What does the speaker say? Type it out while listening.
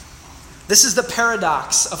This is the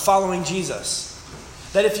paradox of following Jesus.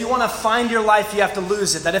 That if you want to find your life, you have to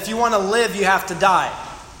lose it. That if you want to live, you have to die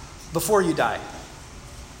before you die.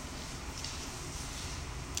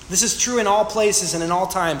 This is true in all places and in all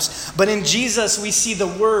times. But in Jesus, we see the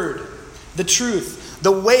Word, the truth,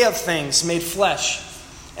 the way of things made flesh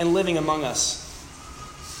and living among us.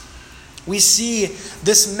 We see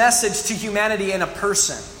this message to humanity in a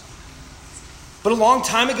person. But a long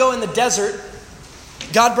time ago in the desert,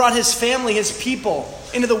 God brought his family, his people,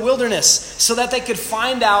 into the wilderness so that they could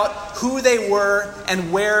find out who they were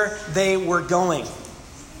and where they were going.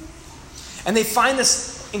 And they find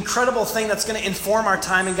this incredible thing that's going to inform our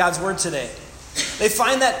time in God's Word today. They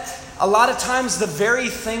find that a lot of times the very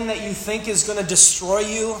thing that you think is going to destroy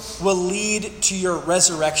you will lead to your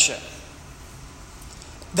resurrection.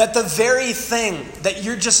 That the very thing that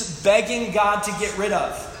you're just begging God to get rid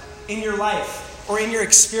of in your life or in your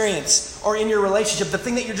experience or in your relationship, the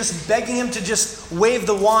thing that you're just begging him to just wave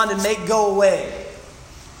the wand and make go away,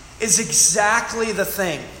 is exactly the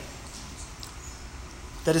thing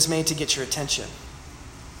that is made to get your attention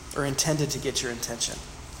or intended to get your attention.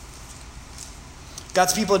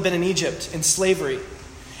 God's people had been in Egypt in slavery,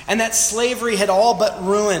 and that slavery had all but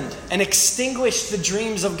ruined and extinguished the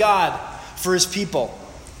dreams of God for his people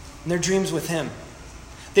and their dreams with him.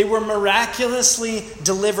 They were miraculously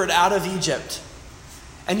delivered out of Egypt.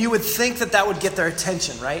 And you would think that that would get their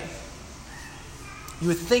attention, right? You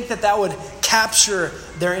would think that that would capture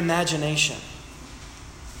their imagination.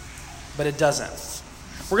 But it doesn't.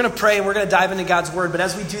 We're going to pray and we're going to dive into God's Word. But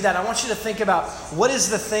as we do that, I want you to think about what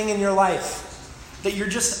is the thing in your life that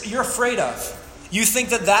you're afraid of. You think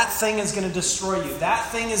that thing is going to destroy you.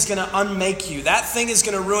 That thing is going to unmake you. That thing is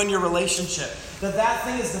going to ruin your relationship. That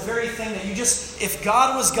thing is the very thing that if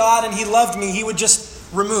God was God and he loved me, he would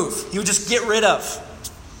just remove. He would just get rid of.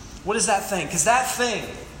 What is that thing? Because that thing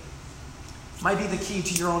might be the key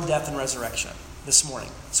to your own death and resurrection this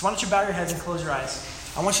morning. So why don't you bow your heads and close your eyes?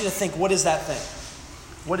 I want you to think, what is that thing?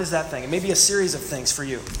 What is that thing? It may be a series of things for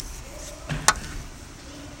you.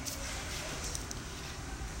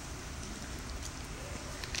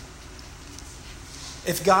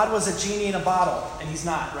 If God was a genie in a bottle, and he's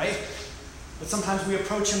not, right? But sometimes we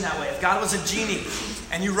approach him that way. If God was a genie,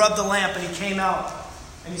 and you rubbed the lamp, and he came out,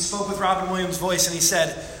 and he spoke with Robin Williams' voice, and he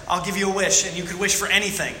said, I'll give you a wish, and you could wish for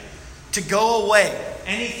anything. To go away,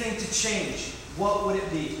 anything to change, what would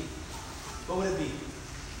it be? What would it be?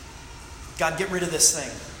 God, get rid of this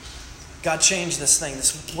thing. God, change this thing.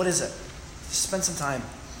 What is it? Just spend some time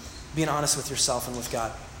being honest with yourself and with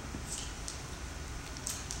God.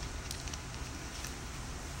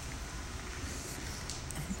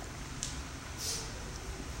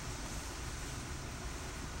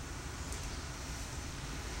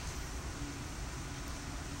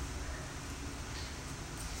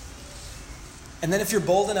 And then if you're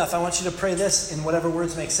bold enough, I want you to pray this in whatever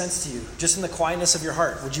words make sense to you. Just in the quietness of your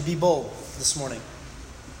heart. Would you be bold this morning?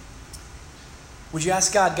 Would you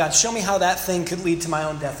ask God, God, show me how that thing could lead to my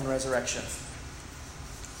own death and resurrection.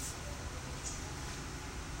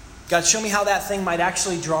 God, show me how that thing might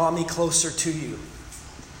actually draw me closer to you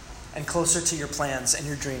and closer to your plans and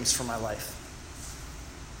your dreams for my life.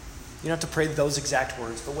 You don't have to pray those exact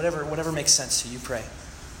words, but whatever makes sense to you, pray.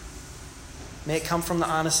 May it come from the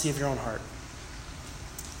honesty of your own heart.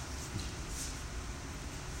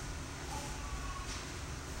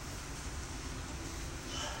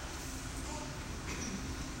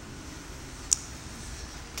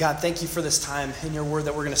 God, thank you for this time in your word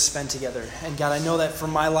that we're going to spend together. And God, I know that for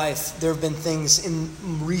my life, there have been things in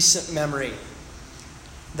recent memory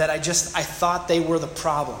that I thought they were the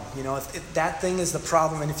problem. You know, if that thing is the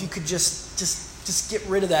problem, and if you could just get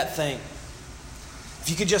rid of that thing.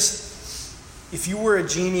 If you were a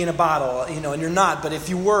genie in a bottle, you know, and you're not, but if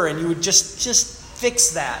you were, and you would just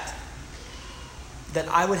fix that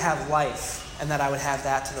I would have life, and that I would have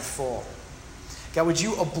that to the full. God, would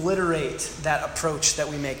you obliterate that approach that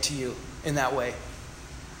we make to you in that way?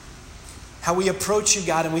 How we approach you,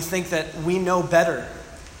 God, and we think that we know better.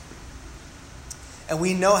 And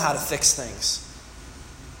we know how to fix things.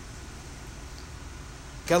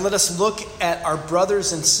 God, let us look at our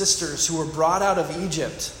brothers and sisters who were brought out of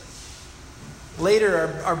Egypt.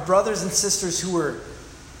 Later, our brothers and sisters who were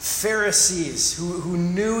Pharisees, who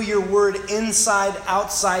knew your word inside,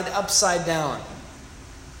 outside, upside down.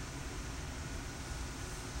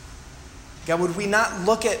 God, would we not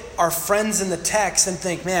look at our friends in the text and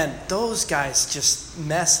think, man, those guys just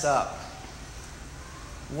messed up.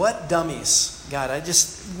 What dummies. God,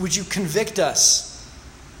 would you convict us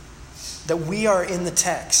that we are in the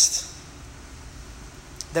text?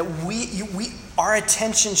 That our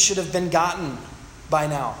attention should have been gotten by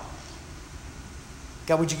now.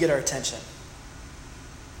 God, would you get our attention?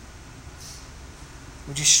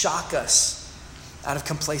 Would you shock us out of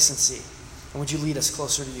complacency? And would you lead us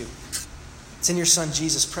closer to you? It's in your Son,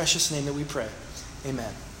 Jesus' precious name that we pray.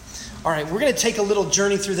 Amen. All right, we're going to take a little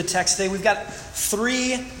journey through the text today. We've got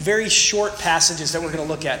 3 very short passages that we're going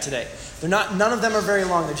to look at today. None of them are very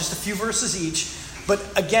long. They're just a few verses each. But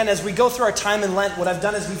again, as we go through our time in Lent, what I've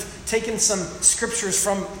done is we've taken some scriptures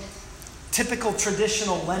from typical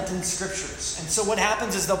traditional Lenten scriptures. And so what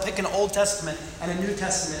happens is they'll pick an Old Testament and a New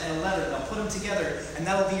Testament and a letter. They'll put them together, and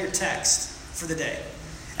that'll be your text for the day.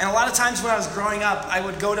 And a lot of times when I was growing up, I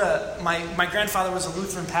would go to, my grandfather was a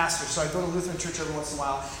Lutheran pastor, so I'd go to Lutheran church every once in a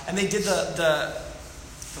while, and they did the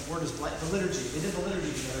word is blank, the liturgy. They did the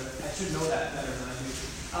liturgy together. I should know that better than I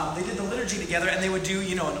do. They did the liturgy together, and they would do,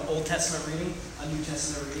 an Old Testament reading, a New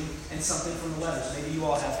Testament reading, and something from the letters. Maybe you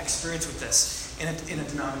all have experience with this in a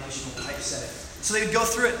denominational type setting. So they would go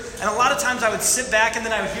through it, and a lot of times I would sit back, and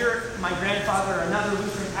then I would hear my grandfather or another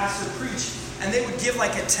Lutheran pastor preach, and they would give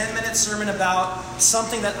like a 10-minute sermon about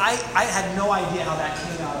something that I had no idea how that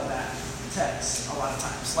came out of that text a lot of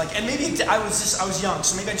times. And maybe I was young,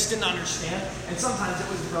 so maybe I just didn't understand. And sometimes it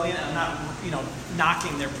was brilliant. I'm not,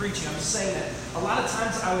 knocking their preaching. I'm just saying that a lot of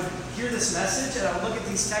times I would hear this message and I would look at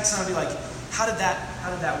these texts and I would be like, how did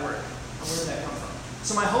that work? Or where did that come from?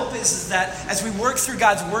 So my hope is that as we work through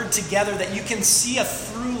God's Word together, that you can see a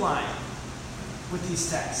through line with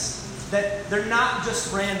these texts. That they're not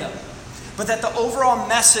just random, but that the overall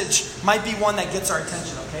message might be one that gets our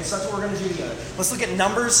attention, okay? So that's what we're going to do together. Let's look at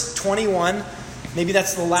Numbers 21. Maybe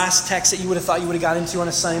that's the last text that you would have thought you would have got into on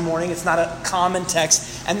a Sunday morning. It's not a common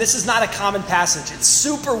text, and this is not a common passage. It's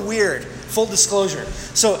super weird, full disclosure.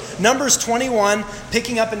 So Numbers 21,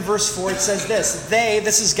 picking up in verse 4, it says this.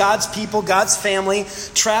 This is God's people, God's family,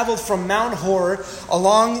 traveled from Mount Hor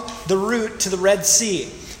along the route to the Red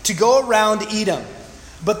Sea to go around Edom.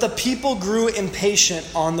 But the people grew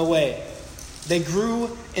impatient on the way. They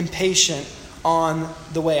grew impatient on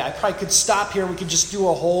the way. I probably could stop here and we could just do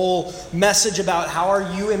a whole message about how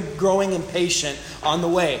are you growing impatient on the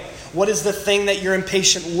way. What is the thing that you're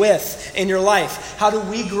impatient with in your life? How do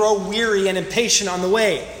we grow weary and impatient on the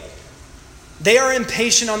way? They are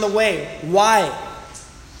impatient on the way. Why?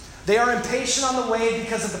 They are impatient on the way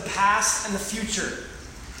because of the past and the future.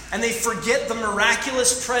 And they forget the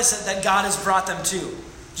miraculous present that God has brought them to.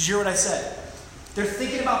 Did you hear what I said? They're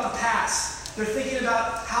thinking about the past. They're thinking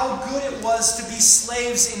about how good it was to be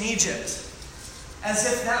slaves in Egypt, as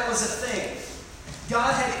if that was a thing.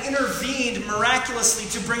 God had intervened miraculously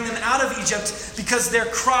to bring them out of Egypt because their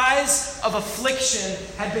cries of affliction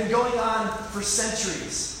had been going on for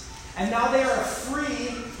centuries. And now they are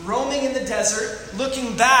free, roaming in the desert,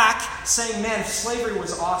 looking back, saying, man, slavery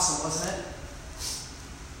was awesome, wasn't it?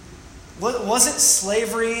 Wasn't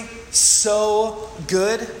slavery so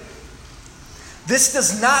good? This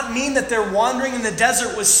does not mean that their wandering in the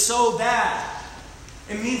desert was so bad.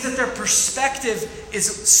 It means that their perspective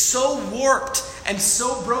is so warped and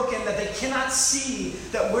so broken that they cannot see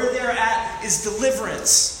that where they're at is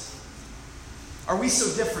deliverance. Are we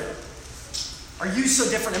so different? Are you so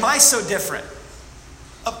different? Am I so different?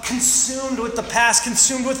 Consumed with the past,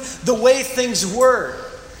 consumed with the way things were.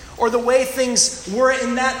 Or the way things were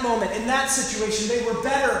in that moment, in that situation. They were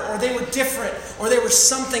better, or they were different, or they were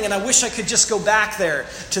something, and I wish I could just go back there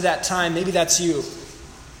to that time. Maybe that's you.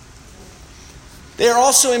 They are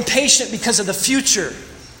also impatient because of the future.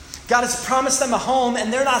 God has promised them a home,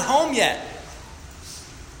 and they're not home yet.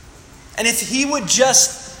 And if He would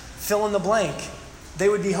just fill in the blank, they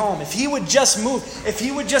would be home. If He would just move, if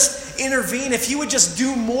He would just intervene, if He would just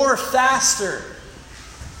do more faster,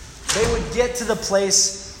 they would get to the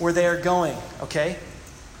place where they are going, okay?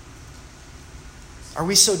 Are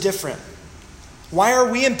we so different? Why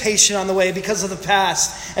are we impatient on the way? Because of the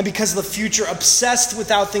past and because of the future, obsessed with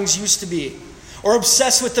how things used to be, or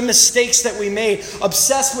obsessed with the mistakes that we made,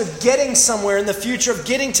 obsessed with getting somewhere in the future, of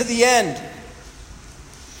getting to the end.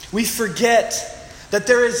 We forget that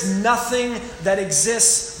there is nothing that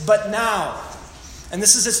exists but now. And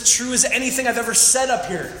this is as true as anything I've ever said up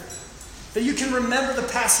here. That you can remember the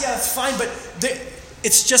past, yeah, that's fine, but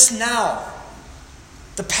it's just now.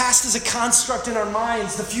 The past is a construct in our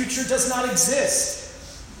minds. The future does not exist.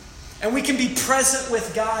 And we can be present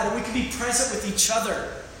with God, and we can be present with each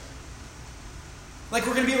other. Like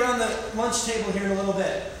we're going to be around the lunch table here in a little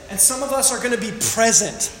bit. And some of us are going to be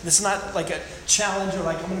present. This is not like a challenge or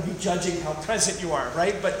like I'm going to be judging how present you are,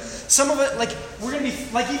 right? But some of it, like we're going to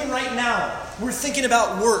be, like even right now, we're thinking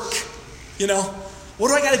about work. What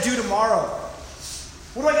do I got to do tomorrow?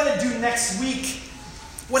 What do I got to do next week?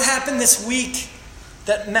 What happened this week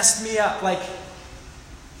that messed me up?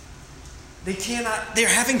 They're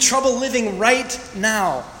having trouble living right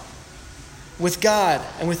now with God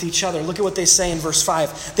and with each other. Look at what they say in verse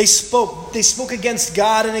 5. They spoke against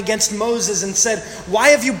God and against Moses and said, "Why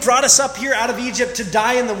have you brought us up here out of Egypt to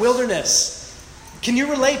die in the wilderness?" Can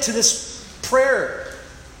you relate to this prayer?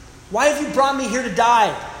 Why have you brought me here to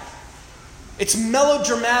die? It's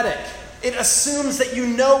melodramatic. It assumes that you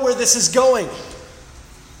know where this is going.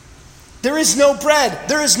 There is no bread.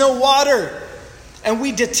 There is no water. And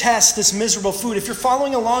we detest this miserable food. If you're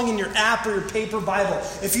following along in your app or your paper Bible,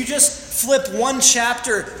 if you just flip one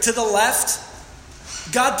chapter to the left,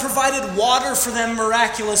 God provided water for them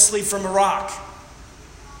miraculously from a rock.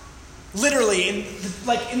 Literally,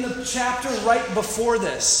 in the chapter right before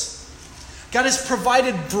this, God has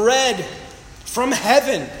provided bread from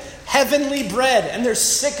heaven, heavenly bread, and they're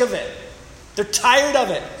sick of it. They're tired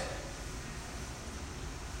of it.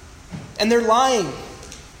 And they're lying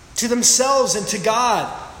to themselves and to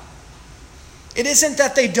God. It isn't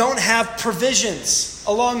that they don't have provisions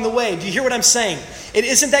along the way. Do you hear what I'm saying? It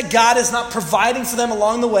isn't that God is not providing for them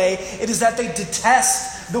along the way. It is that they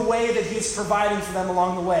detest the way that He's providing for them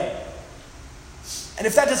along the way. And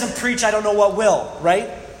if that doesn't preach, I don't know what will, right?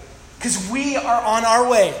 Because we are on our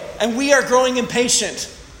way, and we are growing impatient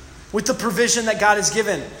with the provision that God has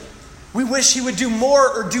given. We wish He would do more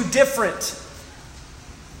or do different.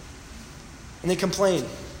 And they complain.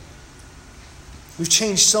 We've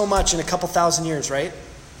changed so much in a couple thousand years, right?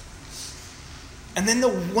 And then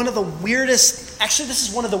one of the weirdest, actually this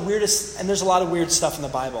is one of the weirdest, and there's a lot of weird stuff in the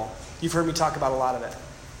Bible. You've heard me talk about a lot of it.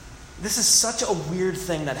 This is such a weird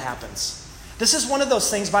thing that happens. This is one of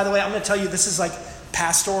those things, by the way, I'm going to tell you, this is like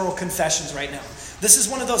pastoral confessions right now. This is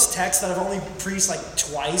one of those texts that I've only preached like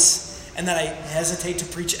twice, and that I hesitate to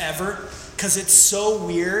preach ever, because it's so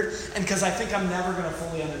weird, and because I think I'm never going to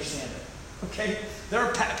fully understand it. Okay? There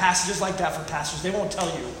are passages like that for pastors. They won't tell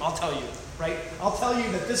you. I'll tell you, right? I'll tell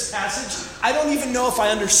you that this passage, I don't even know if I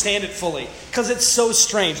understand it fully, because it's so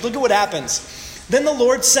strange. Look at what happens. Then the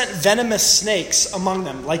Lord sent venomous snakes among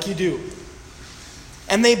them, like you do.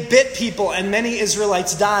 And they bit people, and many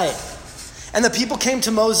Israelites died. And the people came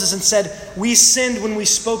to Moses and said, "We sinned when we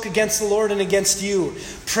spoke against the Lord and against you.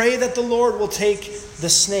 Pray that the Lord will take the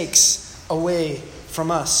snakes away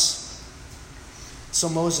from us." So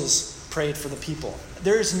Moses prayed for the people.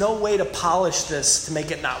 There is no way to polish this to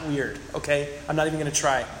make it not weird, okay? I'm not even going to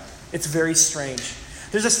try. It's very strange.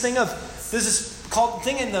 There's this thing in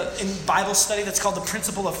Bible study that's called the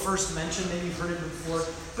principle of first mention. Maybe you've heard it before.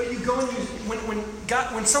 But you go and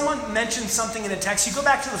when someone mentions something in a text, you go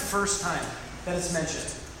back to the first time that it's mentioned.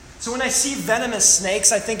 So when I see venomous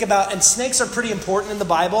snakes, I think about, and snakes are pretty important in the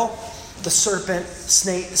Bible. The serpent,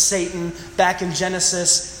 snake, Satan, back in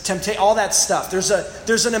Genesis, temptation, all that stuff. There's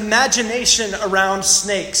an imagination around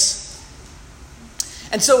snakes.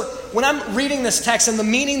 And so when I'm reading this text, and the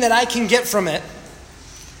meaning that I can get from it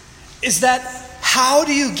is that, how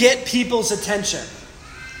do you get people's attention?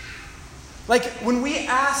 Like when we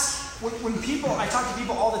ask, I talk to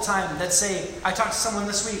people all the time that say, I talked to someone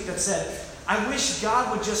this week that said, "I wish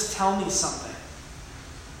God would just tell me something.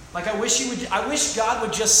 Like I wish God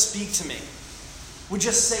would just speak to me, would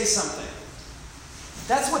just say something."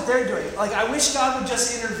 That's what they're doing. Like, I wish God would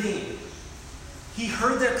just intervene. He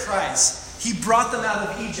heard their cries. He brought them out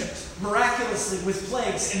of Egypt miraculously with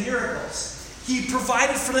plagues and miracles. He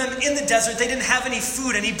provided for them in the desert. They didn't have any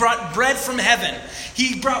food, and He brought bread from heaven.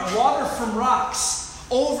 He brought water from rocks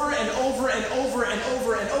over and over and over and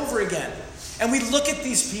over and over again. And we look at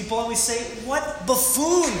these people and we say, what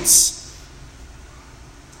buffoons!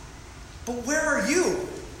 But where are you?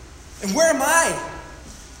 And where am I?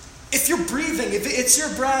 If you're breathing, if it's your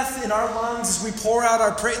breath in our lungs as we pour out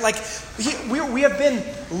our prayer, like we have been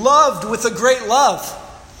loved with a great love.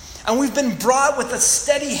 And we've been brought with a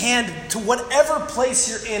steady hand to whatever place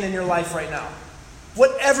you're in your life right now.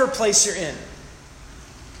 Whatever place you're in.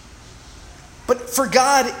 But for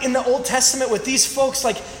God, in the Old Testament with these folks,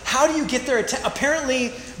 like, how do you get their attention?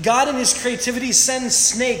 Apparently, God in His creativity sends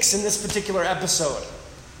snakes in this particular episode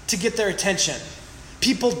to get their attention.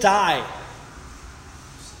 People die.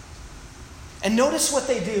 And notice what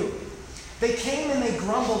they do. They came and they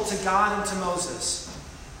grumbled to God and to Moses.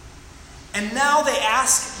 And now they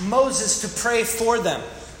ask Moses to pray for them.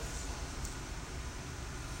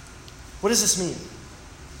 What does this mean?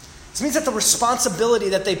 This means that the responsibility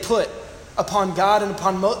that they put upon God and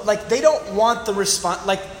upon Moses, like, they don't want the response.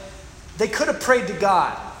 Like, they could have prayed to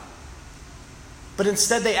God, but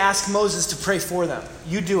instead they ask Moses to pray for them.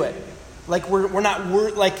 You do it. Like,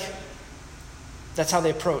 like, that's how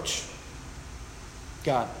they approach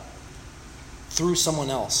God, through someone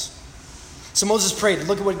else. So Moses prayed.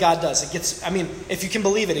 Look at what God does. If you can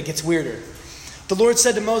believe it, it gets weirder. The Lord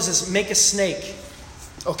said to Moses, make a snake.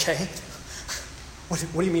 Okay. What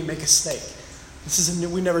do you mean make a snake?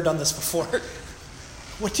 We've never done this before.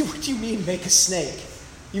 What do you mean make a snake?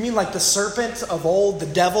 You mean like the serpent of old, the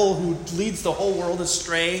devil who leads the whole world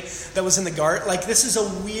astray that was in the garden? Like this is a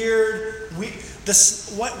weird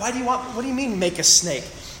what do you mean make a snake?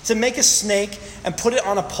 To make a snake and put it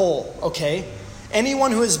on a pole, okay?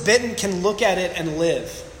 Anyone who is bitten can look at it and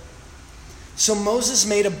live. So Moses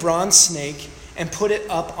made a bronze snake and put it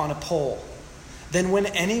up on a pole. Then when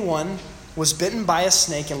anyone was bitten by a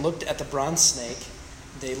snake and looked at the bronze snake,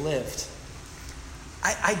 they lived.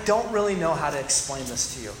 I don't really know how to explain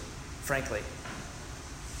this to you, frankly.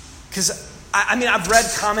 Because, I've read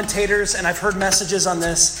commentators and I've heard messages on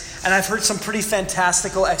this, and I've heard some pretty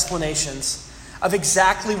fantastical explanations of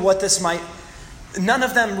exactly what this might... None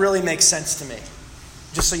of them really make sense to me,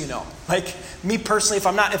 just so you know. Like, me personally, if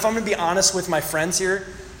I'm going to be honest with my friends here,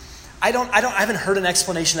 I haven't heard an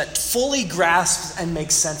explanation that fully grasps and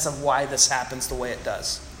makes sense of why this happens the way it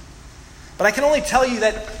does. But I can only tell you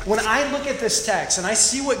that when I look at this text and I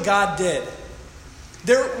see what God did,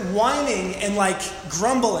 they're whining and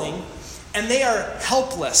grumbling, and they are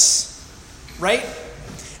helpless, right?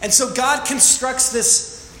 And so God constructs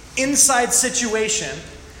this inside situation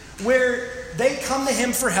where they come to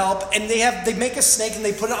him for help, and they make a snake and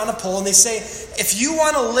they put it on a pole, and they say, if you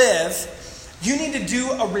want to live, you need to do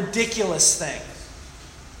a ridiculous thing.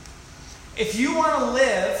 If you want to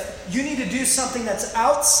live, you need to do something that's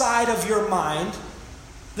outside of your mind.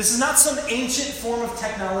 This is not some ancient form of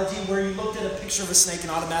technology where you looked at a picture of a snake and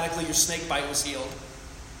automatically your snake bite was healed.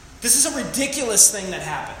 This is a ridiculous thing that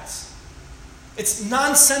happens. It's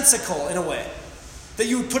nonsensical in a way. That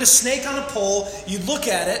you would put a snake on a pole, you'd look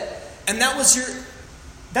at it, and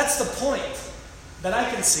that's the point that I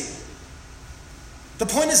can see. The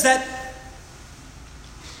point is that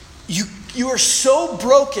you are so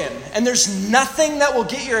broken, and there's nothing that will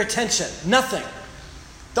get your attention. Nothing.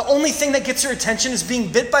 The only thing that gets your attention is being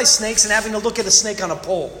bit by snakes and having to look at a snake on a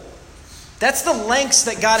pole. That's the lengths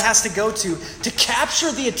that God has to go to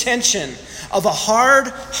capture the attention of a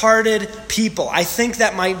hard-hearted people. I think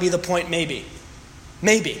that might be the point, maybe.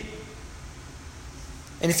 Maybe.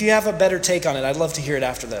 And if you have a better take on it, I'd love to hear it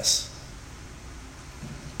after this.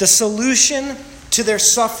 The solution to their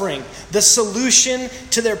suffering, the solution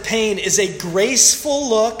to their pain is a graceful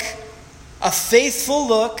look, a faithful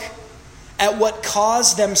look at what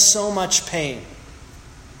caused them so much pain.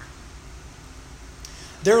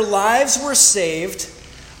 Their lives were saved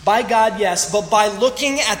by God, yes, but by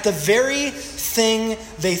looking at the very thing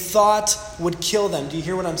they thought would kill them. Do you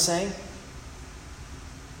hear what I'm saying?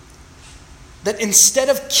 That instead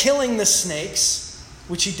of killing the snakes,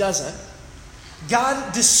 which he doesn't,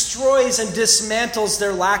 God destroys and dismantles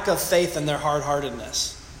their lack of faith and their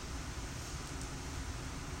hard-heartedness.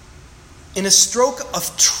 In a stroke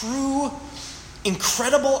of true,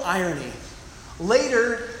 incredible irony,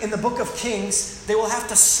 later in the book of Kings, they will have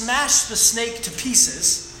to smash the snake to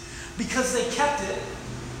pieces because they kept it,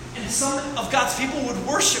 and some of God's people would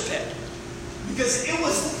worship it because it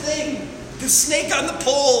was the thing. The snake on the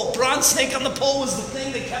pole, bronze snake on the pole, was the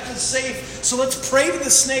thing that kept us safe. So let's pray to the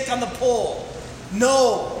snake on the pole.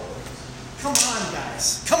 No. Come on,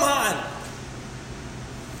 guys. Come on.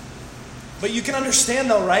 But you can understand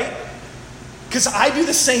though, right? Because I do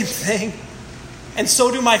the same thing. And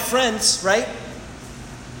so do my friends, right?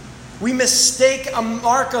 We mistake a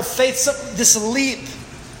mark of faith, this leap,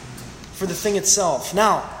 for the thing itself.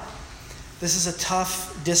 Now, this is a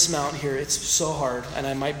tough dismount here. It's so hard, and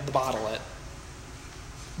I might bottle it.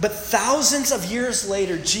 But thousands of years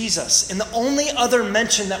later, Jesus, and the only other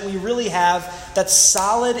mention that we really have that's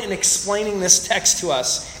solid in explaining this text to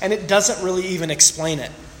us, and it doesn't really even explain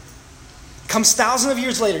it, comes thousands of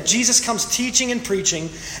years later. Jesus comes teaching and preaching,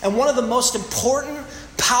 and one of the most important,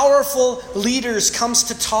 powerful leaders comes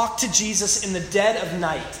to talk to Jesus in the dead of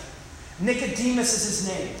night. Nicodemus is his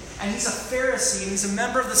name, and he's a Pharisee, and he's a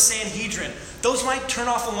member of the Sanhedrin. Those might turn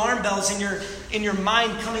off alarm bells in your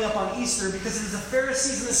mind coming up on Easter, because it is the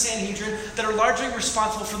Pharisees and the Sanhedrin that are largely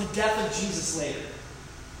responsible for the death of Jesus later.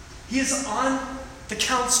 He is on the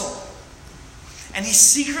council, and he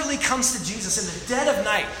secretly comes to Jesus in the dead of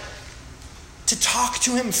night to talk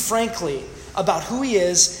to him frankly about who he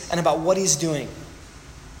is and about what he's doing.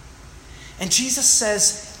 And Jesus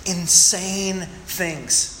says insane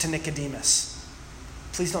things to Nicodemus.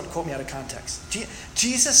 Please don't quote me out of context.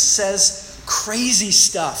 Jesus says crazy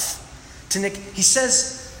stuff to Nick. He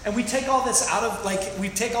says, and we take all this out of, we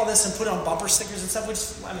take all this and put it on bumper stickers and stuff, which,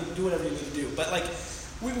 do whatever you need to do. But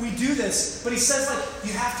We do this, but he says, like,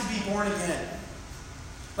 you have to be born again.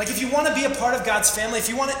 Like, if you want to be a part of God's family, if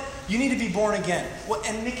you want it, you need to be born again.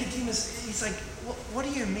 And Nicodemus, he's like, what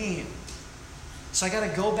do you mean? So I got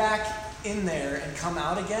to go back in there and come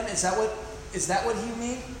out again? Is that what you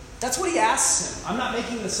mean? That's what he asks him. I'm not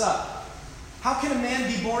making this up. How can a man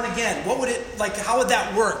be born again? How would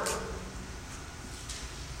that work?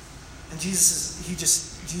 And Jesus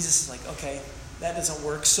is like, okay, that doesn't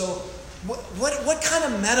work. So what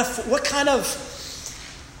kind of metaphor, what kind of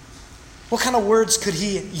words could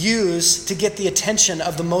he use to get the attention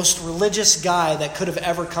of the most religious guy that could have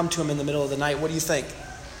ever come to him in the middle of the night? What do you think?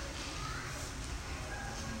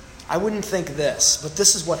 I wouldn't think this, but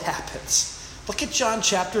this is what happens. Look at John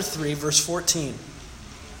chapter 3, verse 14.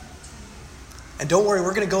 And don't worry,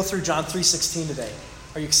 we're going to go through John 3:16 today.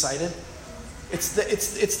 Are you excited?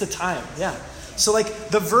 It's the time, yeah. So like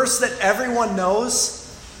the verse that everyone knows,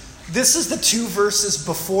 this is the 2 verses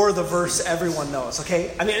before the verse everyone knows,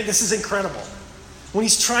 okay? I mean, this is incredible. When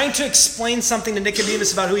he's trying to explain something to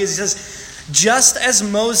Nicodemus about who he is, he says, just as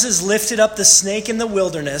Moses lifted up the snake in the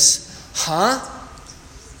wilderness,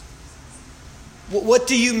 What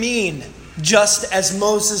do you mean, just as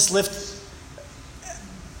Moses lifted?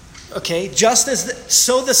 Okay,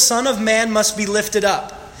 so the Son of Man must be lifted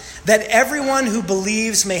up, that everyone who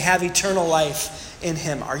believes may have eternal life in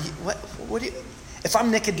him. Are you? If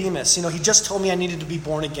I'm Nicodemus, he just told me I needed to be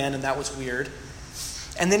born again, and that was weird.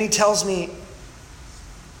 And then he tells me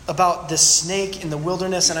about this snake in the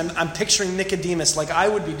wilderness, and I'm picturing Nicodemus like I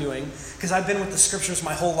would be doing, because I've been with the scriptures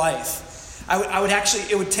my whole life.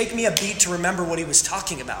 It would take me a beat to remember what he was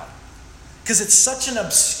talking about. Because it's such an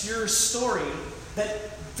obscure story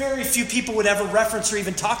that very few people would ever reference or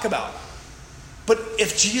even talk about. But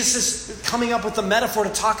if Jesus is coming up with a metaphor to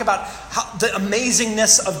talk about the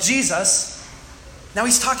amazingness of Jesus, now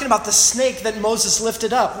he's talking about the snake that Moses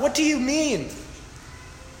lifted up. What do you mean?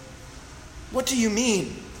 What do you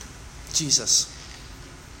mean, Jesus?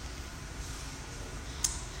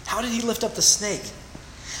 How did he lift up the snake?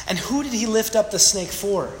 And who did he lift up the snake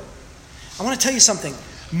for? I want to tell you something.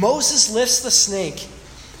 Moses lifts the snake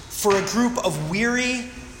for a group of weary,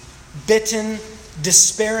 bitten,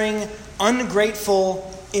 despairing,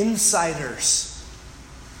 ungrateful insiders.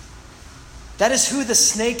 That is who the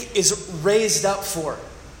snake is raised up for.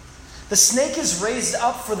 The snake is raised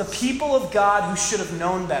up for the people of God who should have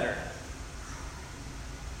known better.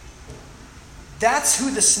 That's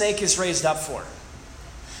who the snake is raised up for.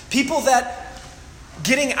 People that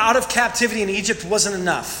getting out of captivity in Egypt wasn't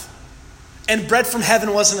enough. And bread from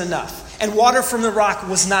heaven wasn't enough. And water from the rock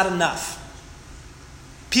was not enough.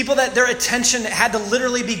 People that their attention had to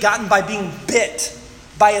literally be gotten by being bit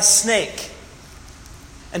by a snake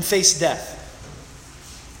and face death.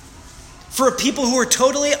 For a people who were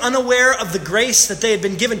totally unaware of the grace that they had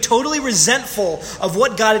been given, totally resentful of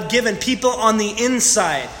what God had given people on the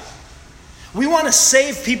inside. We want to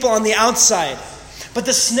save people on the outside. But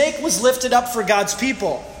the snake was lifted up for God's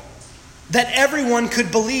people, that everyone could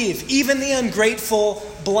believe, even the ungrateful,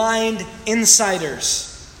 blind insiders.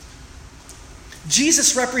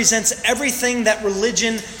 Jesus represents everything that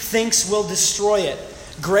religion thinks will destroy it.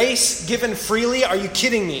 Grace given freely? Are you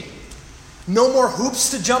kidding me? No more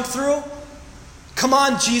hoops to jump through? Come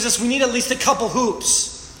on, Jesus, we need at least a couple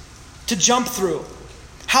hoops to jump through.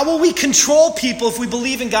 How will we control people if we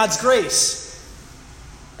believe in God's grace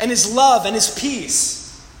and His love and His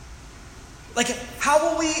peace? Like, how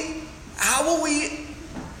will we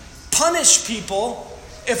punish people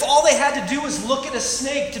if all they had to do was look at a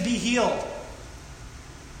snake to be healed?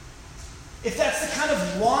 If that's the kind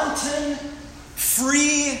of wanton,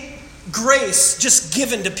 free grace just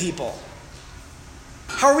given to people,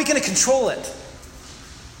 how are we going to control it?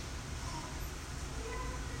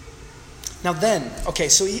 Now then, okay,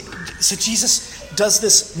 so Jesus does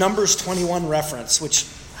this Numbers 21 reference, which,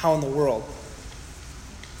 how in the world?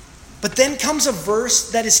 But then comes a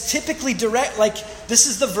verse that is typically direct, like this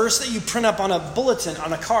is the verse that you print up on a bulletin,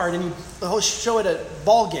 on a card, and you show it at a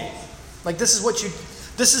ball game. Like this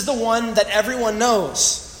is the one that everyone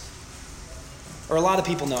knows. Or a lot of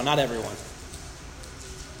people know, not everyone.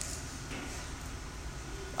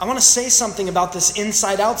 I want to say something about this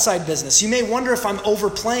inside-outside business. You may wonder if I'm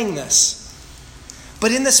overplaying this.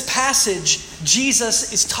 But in this passage,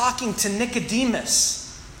 Jesus is talking to Nicodemus.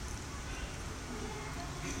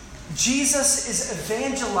 Jesus is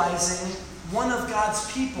evangelizing one of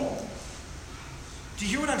God's people. Do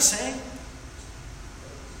you hear what I'm saying?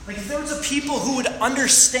 Like if there was a people who would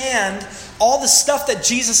understand all the stuff that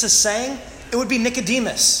Jesus is saying, it would be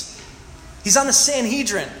Nicodemus. He's on the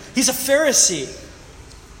Sanhedrin. He's a Pharisee.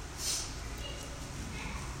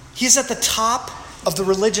 He's at the top of the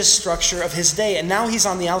religious structure of his day, and now he's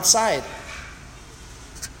on the outside.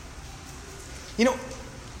 You know,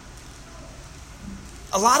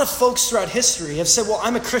 a lot of folks throughout history have said, well,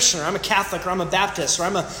 I'm a Christian, or I'm a Catholic, or I'm a Baptist, or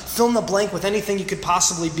I'm a fill in the blank with anything you could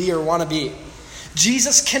possibly be or want to be.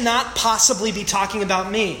 Jesus cannot possibly be talking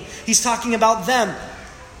about me. He's talking about them.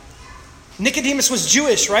 Nicodemus was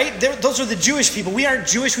Jewish, right? Those are the Jewish people. We aren't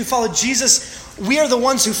Jewish. We follow Jesus. We are the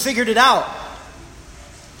ones who figured it out.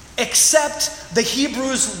 Except the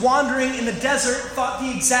Hebrews wandering in the desert thought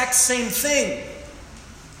the exact same thing.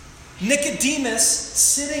 Nicodemus,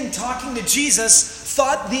 sitting talking to Jesus,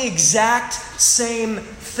 thought the exact same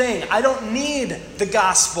thing. I don't need the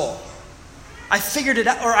gospel. I figured it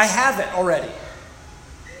out, or I have it already.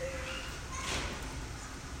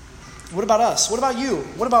 What about us? What about you?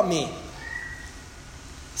 What about me?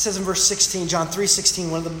 It says in verse 16, John 3:16,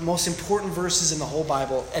 one of the most important verses in the whole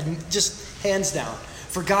Bible, and just hands down.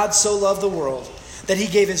 For God so loved the world that he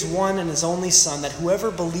gave his one and his only Son, that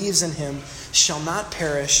whoever believes in him shall not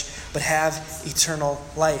perish, but have eternal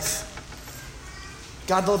life.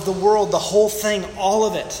 God loved the world, the whole thing, all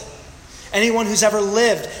of it. Anyone who's ever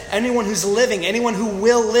lived, anyone who's living, anyone who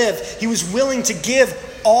will live, he was willing to give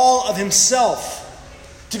all of himself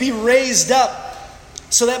to be raised up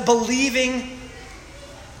so that believing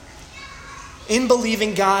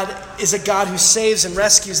God is a God who saves and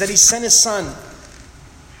rescues, that he sent his Son.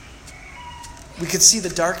 We could see the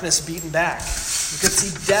darkness beaten back. We could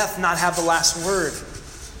see death not have the last word.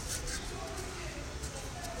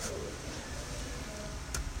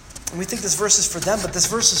 And we think this verse is for them, but this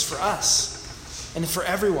verse is for us and for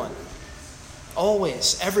everyone.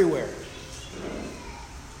 Always, everywhere.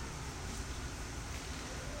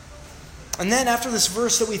 And then after this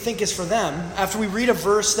verse that we think is for them, after we read a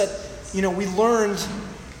verse that, we learned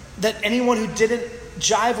that anyone who didn't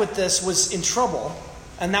jive with this was in trouble,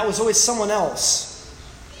 and that was always someone else.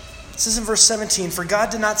 It says in verse 17, for God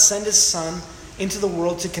did not send his Son into the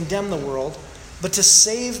world to condemn the world, but to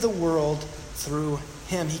save the world through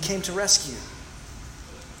him. He came to rescue.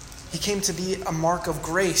 He came to be a mark of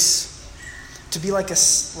grace, to be like a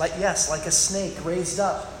snake raised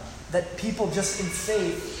up, that people just in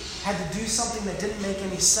faith had to do something that didn't make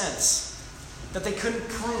any sense, that they couldn't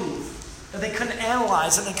prove, that they couldn't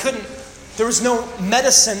analyze, there was no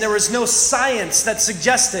medicine, there was no science that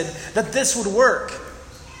suggested that this would work.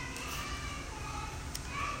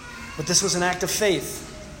 But this was an act of faith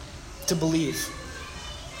to believe.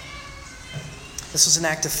 This was an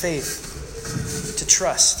act of faith to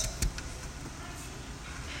trust.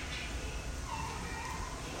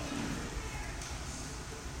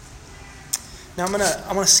 Now I'm going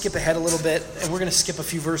to skip ahead a little bit, and we're going to skip a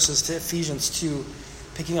few verses to Ephesians 2,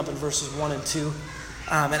 picking up in verses 1 and 2.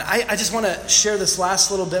 And I just want to share this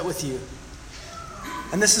last little bit with you.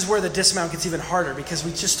 And this is where the dismount gets even harder, because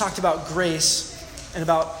we just talked about grace and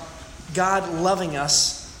about God loving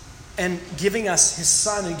us and giving us his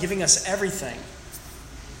Son and giving us everything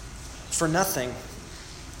for nothing.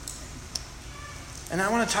 And I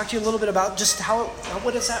want to talk to you a little bit about just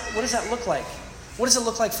what does that look like? What does it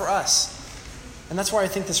look like for us? And that's why I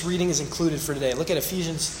think this reading is included for today. Look at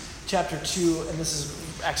Ephesians chapter 2, and this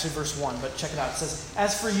is actually verse 1, but check it out. It says,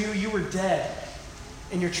 as for you, you were dead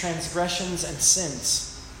in your transgressions and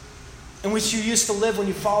sins, in which you used to live when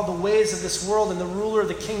you followed the ways of this world and the ruler of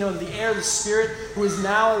the kingdom of the air, the Spirit, who is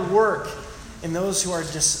now at work in those who are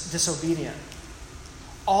disobedient.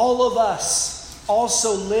 All of us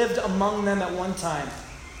also lived among them at one time,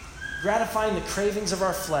 gratifying the cravings of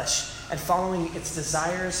our flesh and following its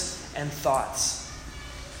desires and thoughts.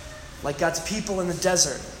 Like God's people in the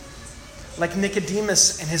desert, like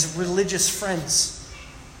Nicodemus and his religious friends.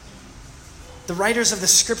 The writers of the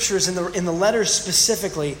scriptures in the letters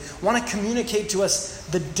specifically want to communicate to us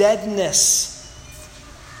the deadness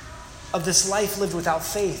of this life lived without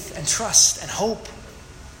faith and trust and hope.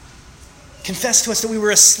 Confess to us that we were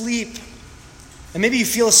asleep. And maybe you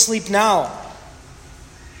feel asleep now.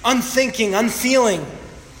 Unthinking, unfeeling,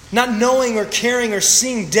 not knowing or caring or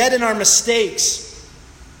seeing, dead in our mistakes.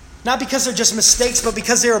 Not because they're just mistakes, but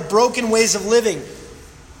because they are broken ways of living.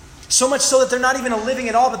 So much so that they're not even a living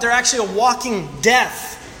at all, but they're actually a walking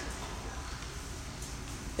death.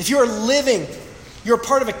 If you are living, you're a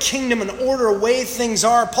part of a kingdom, an order, a way things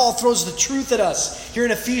are. Paul throws the truth at us here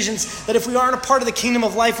in Ephesians that if we aren't a part of the kingdom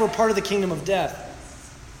of life, we're a part of the kingdom of death.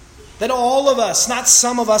 That all of us, not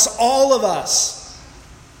some of us, all of us,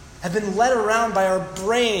 have been led around by our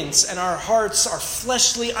brains and our hearts, our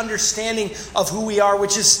fleshly understanding of who we are,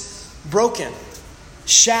 which is broken,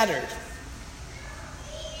 shattered.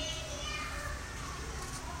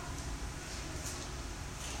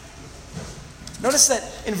 Notice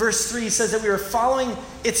that in verse 3 it says that we were following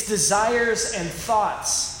its desires and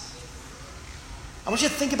thoughts. I want you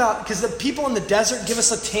to think about, because the people in the desert give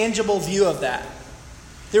us a tangible view of that.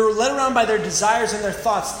 They were led around by their desires and their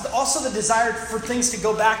thoughts. Also the desire for things to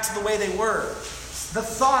go back to the way they were. The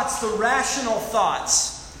thoughts, the rational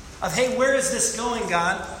thoughts of, hey, where is this going,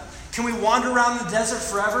 God? Can we wander around the desert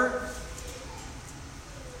forever?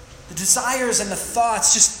 The desires and the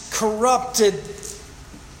thoughts just corrupted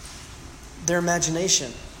their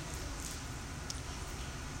imagination.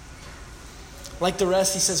 Like the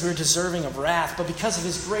rest, he says we were deserving of wrath, but because of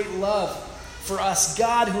his great love for us,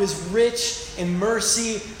 God, who is rich in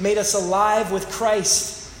mercy, made us alive with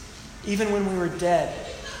Christ, even when we were dead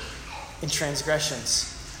in transgressions.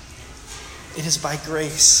 It is by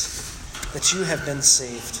grace that you have been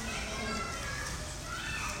saved.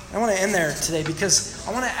 I want to end there today because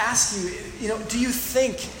I want to ask you, do you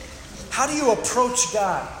think, how do you approach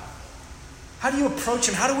God? How do you approach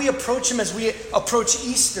him? How do we approach him as we approach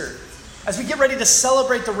Easter? As we get ready to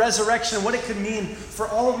celebrate the resurrection and what it could mean for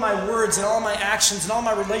all of my words and all of my actions and all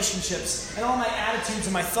my relationships and all my attitudes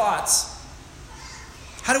and my thoughts.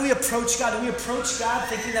 How do we approach God? Do we approach God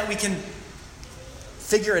thinking that we can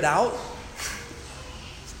figure it out?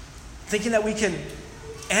 Thinking that we can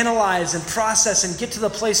analyze and process and get to the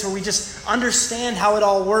place where we just understand how it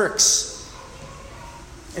all works,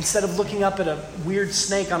 instead of looking up at a weird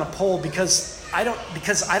snake on a pole because I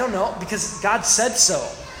don't know, because God said so.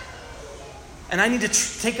 And I need to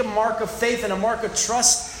take a mark of faith and a mark of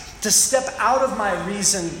trust to step out of my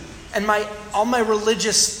reason and all my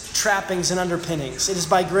religious trappings and underpinnings. It is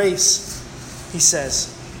by grace, he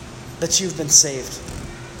says, that you've been saved.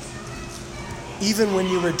 Even when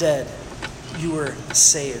you were dead, you were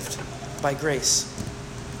saved by grace.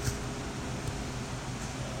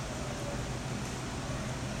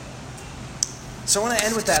 So I want to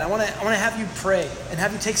end with that. I want to have you pray and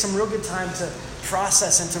have you take some real good time to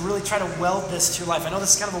process and to really try to weld this to your life. I know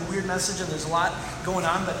this is kind of a weird message and there's a lot going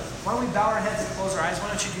on, but why don't we bow our heads and close our eyes? Why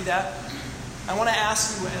don't you do that? I want to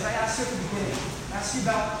ask you, as I asked you at the beginning, ask you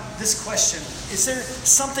about this question. Is there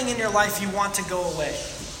something in your life you want to go away?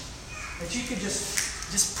 That you could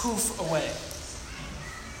just poof away?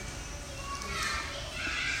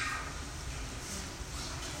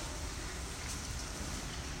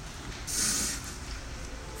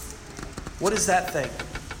 What is that thing?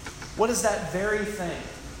 What is that very thing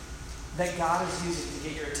that God is using to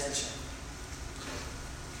get your attention?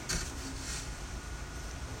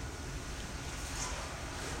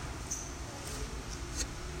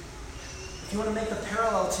 If you want to make a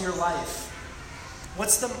parallel to your life,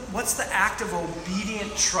 what's the act of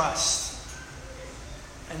obedient trust?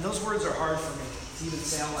 And those words are hard for me to even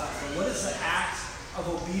say out loud. But what is the act of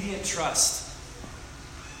obedient trust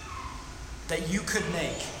that you could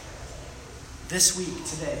make this week,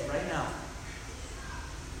 today, right now?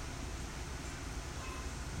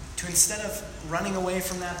 To instead of running away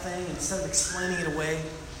from that thing, instead of explaining it away,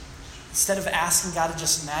 instead of asking God to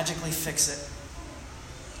just magically fix it,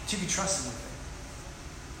 that you can trust him with it.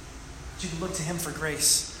 That you can look to him for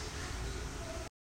grace.